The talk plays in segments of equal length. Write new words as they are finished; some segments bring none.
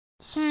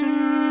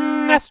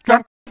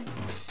SNESdrunk.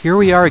 Here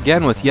we are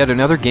again with yet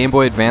another Game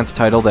Boy Advance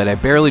title that I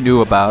barely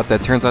knew about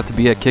that turns out to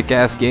be a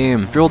kick-ass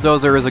game. Drill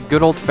Dozer is a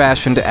good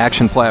old-fashioned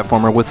action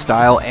platformer with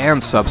style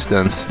and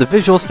substance. The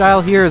visual style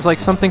here is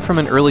like something from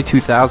an early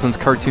 2000s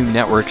Cartoon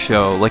Network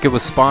show, like it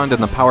was spawned in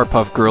the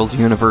Powerpuff Girls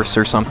universe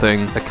or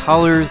something. The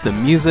colors, the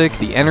music,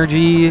 the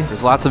energy,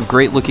 there's lots of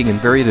great-looking and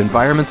varied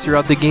environments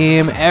throughout the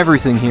game.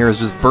 Everything here is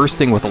just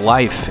bursting with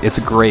life. It's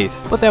great.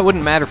 But that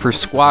wouldn't matter for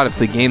squat if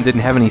the game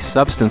didn't have any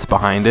substance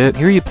behind it.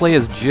 Here you play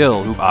as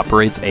Jill, who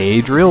operates a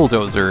drill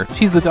dozer.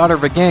 She's the daughter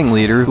of a gang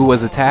leader who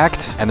was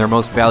attacked, and their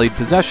most valued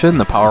possession,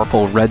 the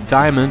powerful red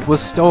diamond, was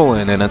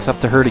stolen, and it's up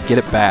to her to get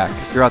it back.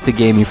 Throughout the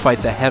game, you fight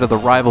the head of the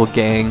rival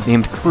gang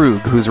named Krug,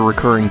 who's a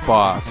recurring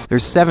boss.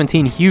 There's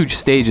 17 huge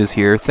stages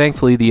here.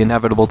 Thankfully, the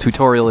inevitable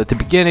tutorial at the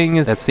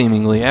beginning, that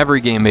seemingly every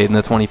game made in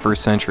the 21st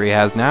century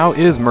has now,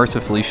 is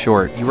mercifully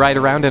short. You ride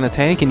around in a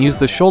tank and use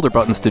the shoulder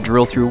buttons to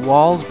drill through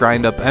walls,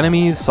 grind up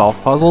enemies,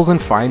 solve puzzles,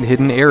 and find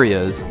hidden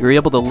areas. You're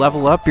able to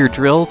level up your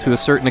drill to a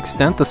certain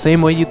extent the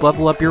same way you'd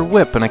level up your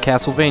whip in a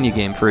Castlevania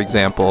game, for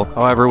example.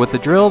 However, with the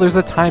drill, there's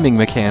a timing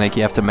mechanic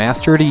you have to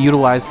master to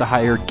utilize the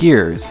higher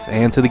gears,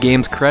 and to the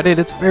game's credit,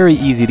 it's very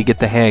easy to get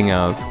the hang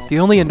of. The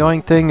only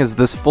annoying thing is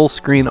this full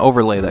screen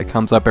overlay that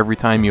comes up every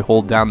time you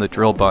hold down the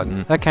drill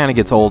button. That kinda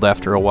gets old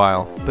after a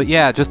while. But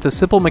yeah, just the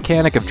simple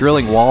mechanic of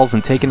drilling walls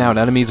and taking out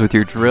enemies with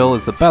your drill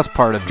is the best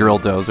part of Drill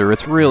Dozer.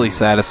 It's really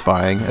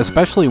satisfying,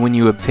 especially when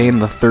you obtain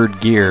the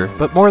third gear.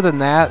 But more than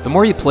that, the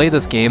more you play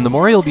this game, the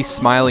more you'll be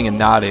smiling and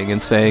nodding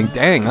and saying,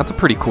 dang, that's a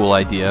pretty cool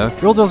idea.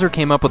 Drill Dozer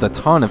came up with a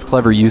ton of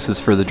clever uses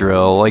for the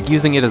drill, like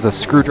using it as a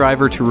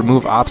screwdriver to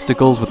remove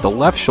obstacles with the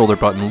left shoulder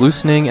button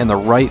loosening and the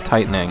right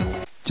tightening.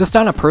 Just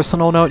on a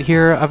personal note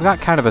here, I've got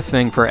kind of a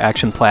thing for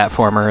action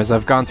platformers.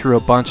 I've gone through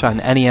a bunch on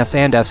NES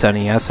and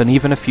SNES, and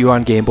even a few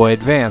on Game Boy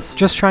Advance,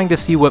 just trying to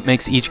see what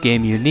makes each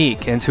game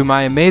unique, and to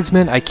my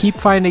amazement, I keep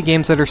finding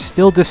games that are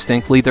still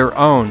distinctly their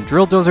own.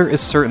 Drill Dozer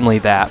is certainly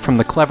that, from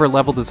the clever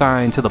level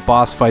design, to the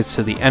boss fights,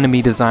 to the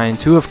enemy design,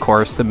 to of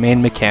course, the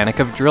main mechanic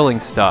of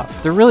drilling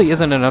stuff. There really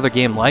isn't another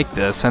game like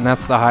this, and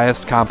that's the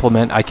highest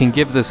compliment I can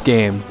give this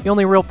game. The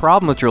only real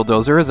problem with Drill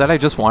Dozer is that I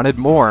just wanted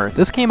more.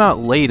 This came out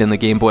late in the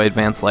Game Boy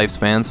Advance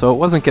lifespan, so it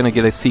wasn't going to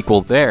get a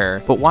sequel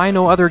there. But why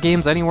no other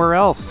games anywhere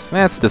else?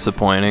 That's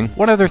disappointing.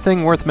 One other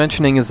thing worth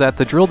mentioning is that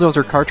the Drill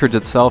Dozer cartridge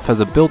itself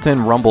has a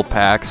built-in rumble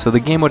pack, so the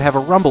game would have a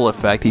rumble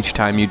effect each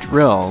time you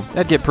drill.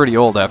 That'd get pretty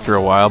old after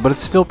a while, but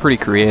it's still pretty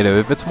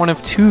creative. It's one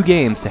of 2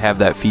 games to have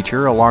that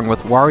feature, along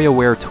with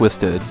WarioWare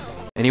Twisted.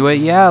 Anyway,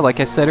 yeah, like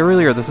I said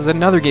earlier, this is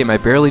another game I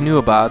barely knew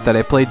about that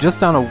I played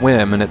just on a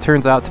whim, and it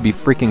turns out to be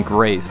freaking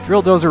great.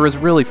 Drill Dozer is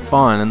really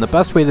fun, and the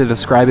best way to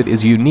describe it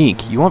is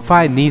unique. You won't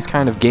find these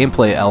kind of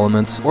gameplay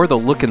elements, or the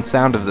look and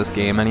sound of this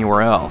game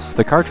anywhere else.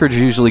 The cartridge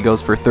usually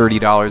goes for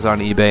 $30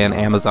 on eBay and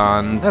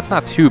Amazon. That's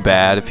not too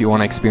bad if you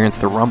want to experience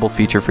the rumble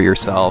feature for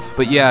yourself.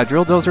 But yeah,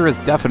 Drill Dozer is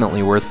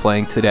definitely worth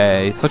playing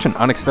today. Such an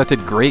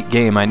unexpected great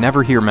game I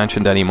never hear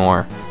mentioned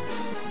anymore.